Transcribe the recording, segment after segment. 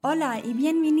Hola y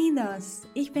bienvenidos!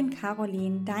 Ich bin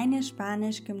Caroline, deine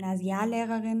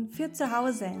Spanisch-Gymnasiallehrerin für zu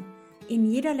Hause. In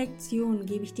jeder Lektion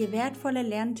gebe ich dir wertvolle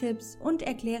Lerntipps und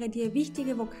erkläre dir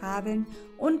wichtige Vokabeln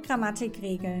und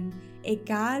Grammatikregeln,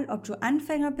 egal ob du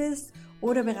Anfänger bist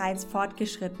oder bereits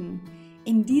fortgeschritten.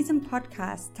 In diesem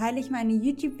Podcast teile ich meine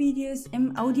YouTube-Videos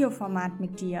im Audioformat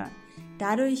mit dir.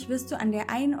 Dadurch wirst du an der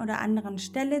einen oder anderen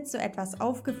Stelle zu etwas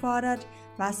aufgefordert,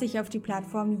 was sich auf die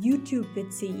Plattform YouTube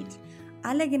bezieht.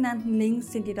 Alle genannten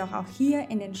Links sind jedoch auch hier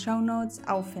in den Shownotes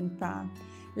auffindbar.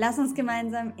 Lass uns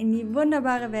gemeinsam in die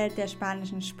wunderbare Welt der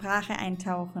spanischen Sprache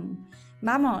eintauchen.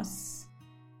 ¡Vamos!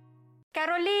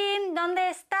 Caroline, ¿dónde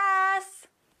estás?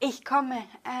 Ich komme.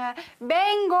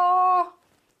 Vengo.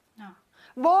 No.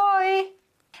 Voy.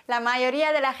 La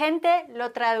mayoría de la gente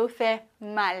lo traduce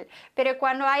mal, pero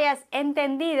cuando hayas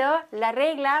entendido la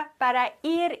regla para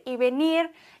ir y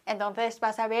venir, entonces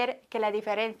vas a ver que la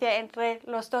diferencia entre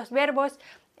los dos verbos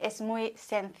ist muy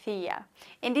sencilla.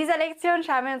 In dieser Lektion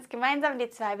schauen wir uns gemeinsam die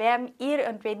zwei Verben ir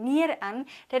und venir an,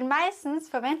 denn meistens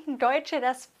verwenden Deutsche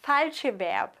das falsche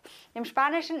Verb. Im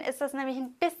Spanischen ist das nämlich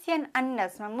ein bisschen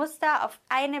anders. Man muss da auf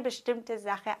eine bestimmte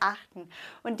Sache achten.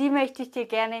 Und die möchte ich dir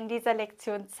gerne in dieser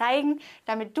Lektion zeigen,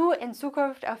 damit du in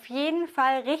Zukunft auf jeden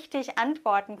Fall richtig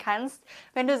antworten kannst,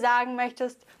 wenn du sagen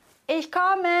möchtest, ich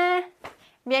komme.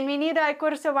 Bienvenido al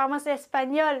curso Vamos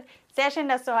Español. Sehr schön,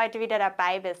 dass du heute wieder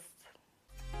dabei bist.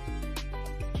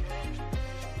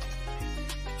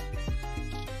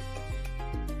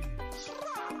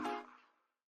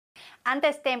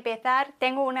 Antes de empezar,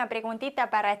 tengo una preguntita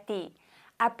para ti.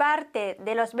 Aparte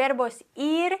de los verbos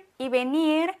ir y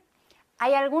venir,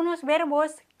 ¿hay algunos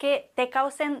verbos que te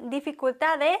causen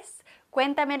dificultades?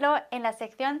 Cuéntamelo en la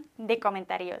sección de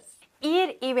comentarios.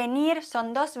 Ir y venir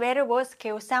son dos verbos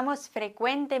que usamos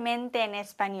frecuentemente en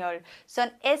español.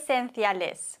 Son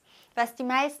esenciales. Was die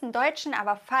meisten Deutschen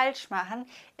aber falsch machen,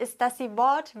 ist, dass sie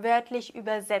wortwörtlich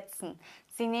übersetzen.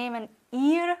 Sie nehmen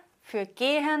ir für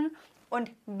gehen und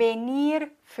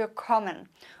venir für kommen.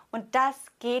 Und das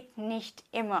geht nicht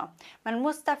immer. Man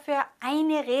muss dafür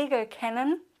eine Regel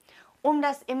kennen, um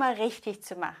das immer richtig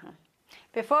zu machen.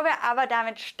 Bevor wir aber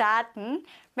damit starten,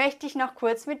 möchte ich noch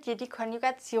kurz mit dir die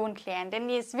Konjugation klären, denn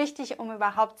die ist wichtig, um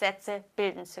überhaupt Sätze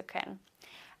bilden zu können.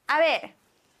 A ver.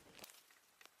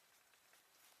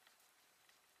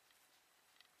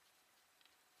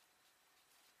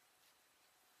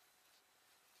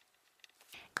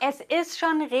 Es ist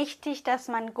schon richtig, dass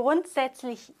man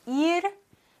grundsätzlich ir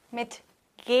mit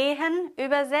gehen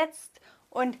übersetzt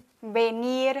und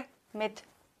venir mit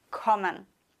kommen.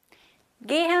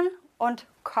 Gehen und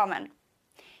kommen.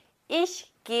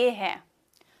 Ich gehe.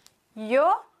 Yo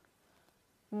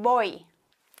voy.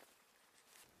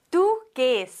 Du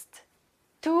gehst.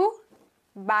 Du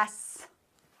vas.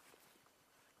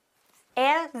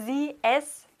 Er, sie,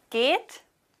 es geht.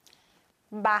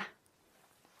 Va.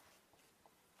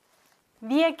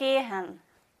 Wir gehen.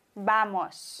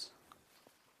 Vamos.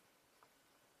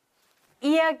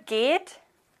 Ihr geht.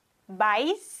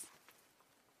 Vais.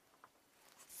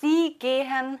 Sie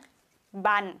gehen.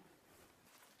 Van.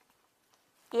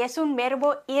 Y es un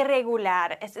verbo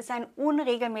irregular. Es ist ein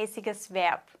unregelmäßiges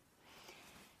Verb.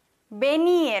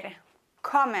 Venir.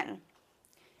 Kommen.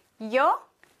 Yo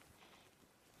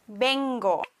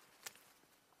vengo.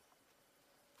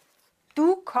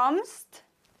 Du kommst.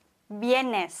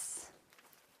 Vienes.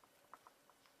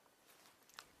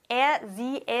 Er,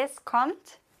 sie, es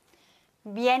kommt,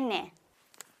 viene.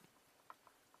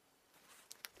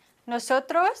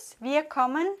 Nosotros, wir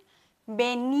kommen,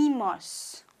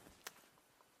 venimos.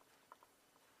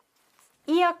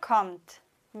 Ihr kommt,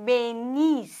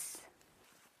 venís.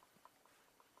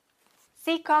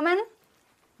 Sie kommen,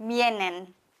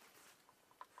 vienen.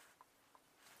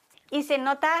 Y se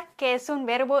nota que es un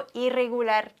verbo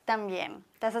irregular también.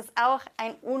 Das ist auch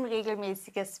ein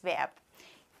unregelmäßiges Verb.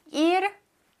 Ir,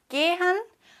 gehen,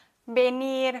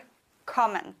 venir,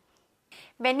 kommen.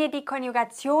 Wenn dir die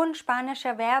Konjugation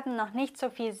spanischer Verben noch nicht so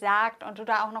viel sagt und du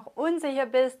da auch noch unsicher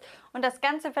bist und das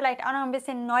Ganze vielleicht auch noch ein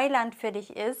bisschen Neuland für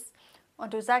dich ist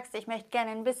und du sagst, ich möchte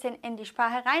gerne ein bisschen in die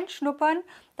Sprache reinschnuppern,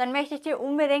 dann möchte ich dir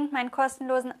unbedingt meinen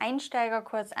kostenlosen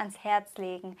Einsteigerkurs ans Herz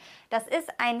legen. Das ist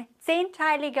ein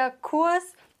 10-teiliger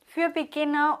Kurs für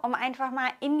Beginner, um einfach mal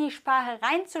in die Sprache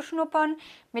reinzuschnuppern,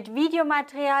 mit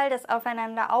Videomaterial, das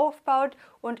aufeinander aufbaut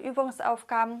und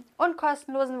Übungsaufgaben und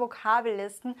kostenlosen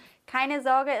Vokabellisten. Keine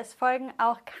Sorge, es folgen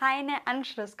auch keine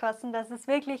Anschlusskosten. Das ist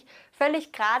wirklich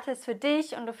völlig gratis für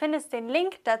dich und du findest den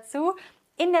Link dazu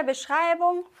in der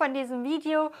Beschreibung von diesem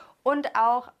Video und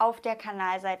auch auf der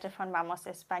Kanalseite von Vamos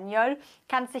Español.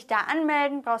 Kannst dich da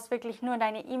anmelden, brauchst wirklich nur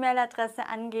deine E-Mail-Adresse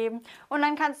angeben und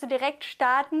dann kannst du direkt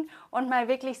starten und mal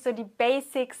wirklich so die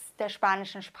Basics der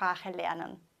spanischen Sprache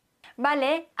lernen.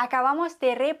 Vale, acabamos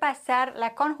de repasar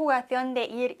la conjugación de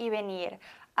ir y venir.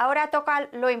 Ahora toca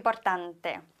lo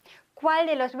importante. ¿Cuál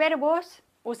de los verbos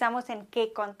usamos en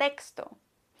qué contexto?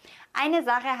 Eine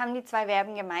Sache haben die zwei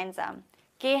Verben gemeinsam.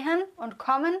 Gehen und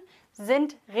kommen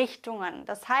sind Richtungen.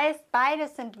 Das heißt,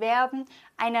 beides sind Verben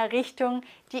einer Richtung,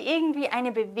 die irgendwie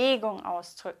eine Bewegung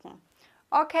ausdrücken.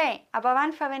 Okay, aber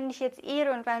wann verwende ich jetzt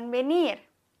ir und wann venir?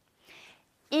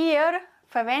 Ir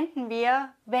verwenden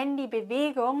wir, wenn die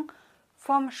Bewegung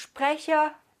vom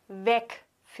Sprecher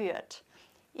wegführt.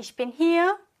 Ich bin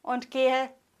hier und gehe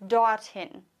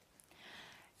dorthin.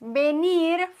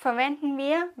 Venir verwenden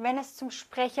wir, wenn es zum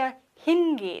Sprecher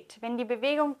hingeht, wenn die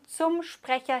Bewegung zum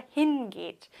Sprecher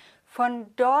hingeht,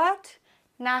 von dort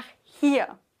nach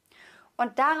hier.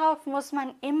 Und darauf muss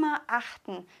man immer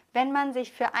achten, wenn man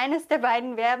sich für eines der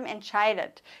beiden Verben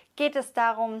entscheidet. Geht es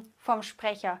darum, vom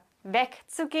Sprecher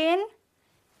wegzugehen,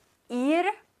 ir,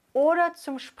 oder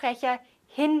zum Sprecher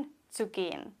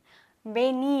hinzugehen,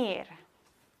 venir.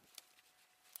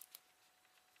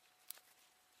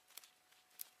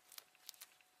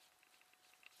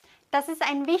 Das ist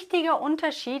ein wichtiger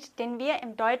Unterschied, den wir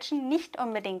im Deutschen nicht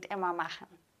unbedingt immer machen.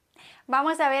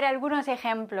 Vamos a ver algunos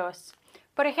ejemplos.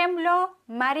 Por ejemplo,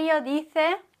 Mario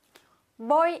dice,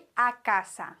 voy a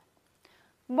casa.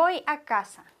 Voy a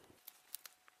casa.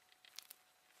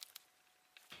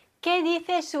 ¿Qué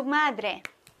dice su madre?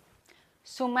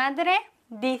 Su madre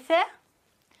dice,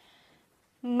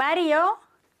 Mario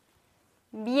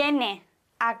viene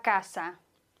a casa,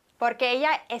 porque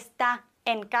ella está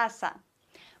en casa.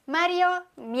 Mario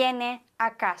viene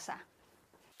a casa.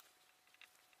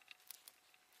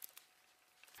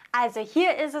 Also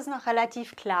hier ist es noch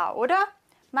relativ klar, oder?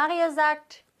 Mario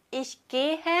sagt, ich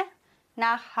gehe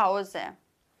nach Hause.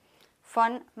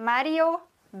 Von Mario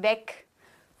weg,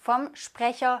 vom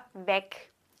Sprecher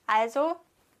weg. Also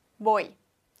voy,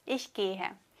 ich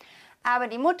gehe. Aber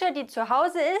die Mutter, die zu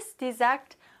Hause ist, die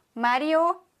sagt,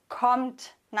 Mario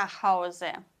kommt nach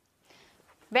Hause.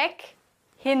 Weg,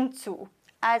 hinzu.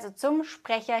 Also zum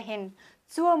Sprecher hin,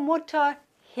 zur Mutter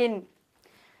hin.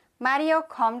 Mario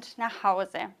kommt nach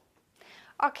Hause.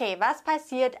 Okay, was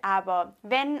passiert aber,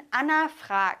 wenn Anna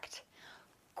fragt,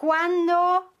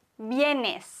 ¿Cuándo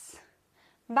vienes?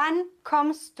 Wann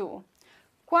kommst du?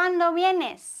 ¿Cuándo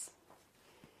vienes?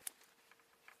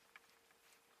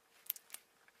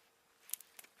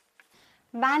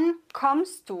 Wann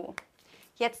kommst du?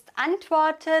 Jetzt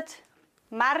antwortet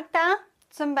Marta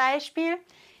zum Beispiel,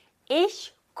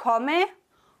 ich komme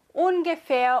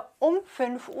ungefähr um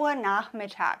 5 Uhr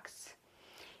nachmittags.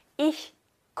 Ich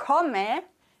komme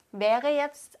wäre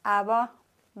jetzt aber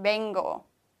vengo.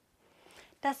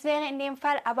 Das wäre in dem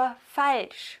Fall aber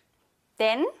falsch,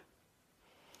 denn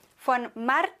von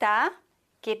Marta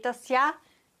geht das ja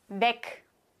weg.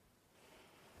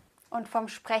 Und vom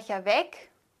Sprecher weg,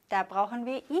 da brauchen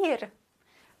wir ir.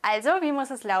 Also, wie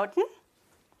muss es lauten?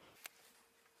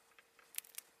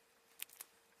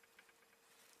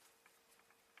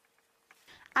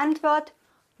 Antwort,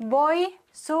 voy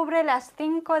sobre las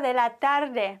 5 de la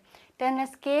tarde, denn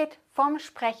es geht vom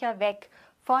Sprecher weg,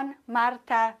 von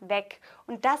Marta weg.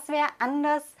 Und das wäre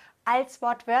anders als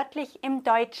wortwörtlich im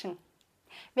Deutschen.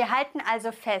 Wir halten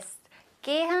also fest,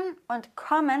 gehen und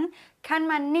kommen kann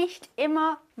man nicht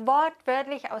immer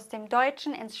wortwörtlich aus dem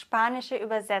Deutschen ins Spanische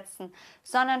übersetzen,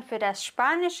 sondern für das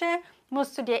Spanische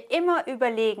musst du dir immer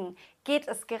überlegen, geht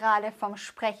es gerade vom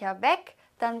Sprecher weg,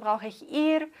 dann brauche ich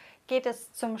ir, geht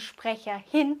es zum Sprecher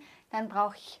hin, dann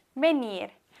brauche ich venir.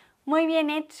 Muy bien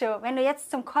hecho. Wenn du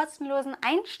jetzt zum kostenlosen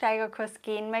Einsteigerkurs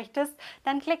gehen möchtest,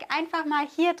 dann klick einfach mal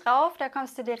hier drauf, da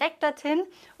kommst du direkt dorthin.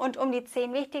 Und um die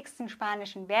 10 wichtigsten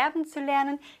spanischen Verben zu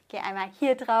lernen, geh einmal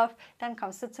hier drauf, dann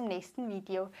kommst du zum nächsten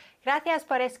Video. Gracias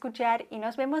por escuchar y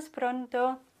nos vemos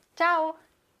pronto. Ciao!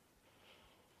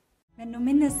 Wenn du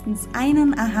mindestens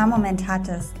einen Aha-Moment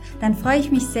hattest, dann freue ich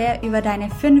mich sehr über deine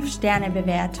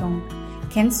 5-Sterne-Bewertung.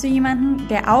 Kennst du jemanden,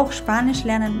 der auch Spanisch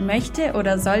lernen möchte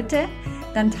oder sollte?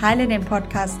 Dann teile den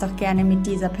Podcast doch gerne mit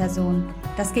dieser Person.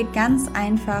 Das geht ganz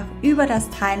einfach über das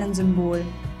Teilen-Symbol.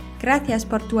 Gracias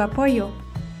por tu apoyo.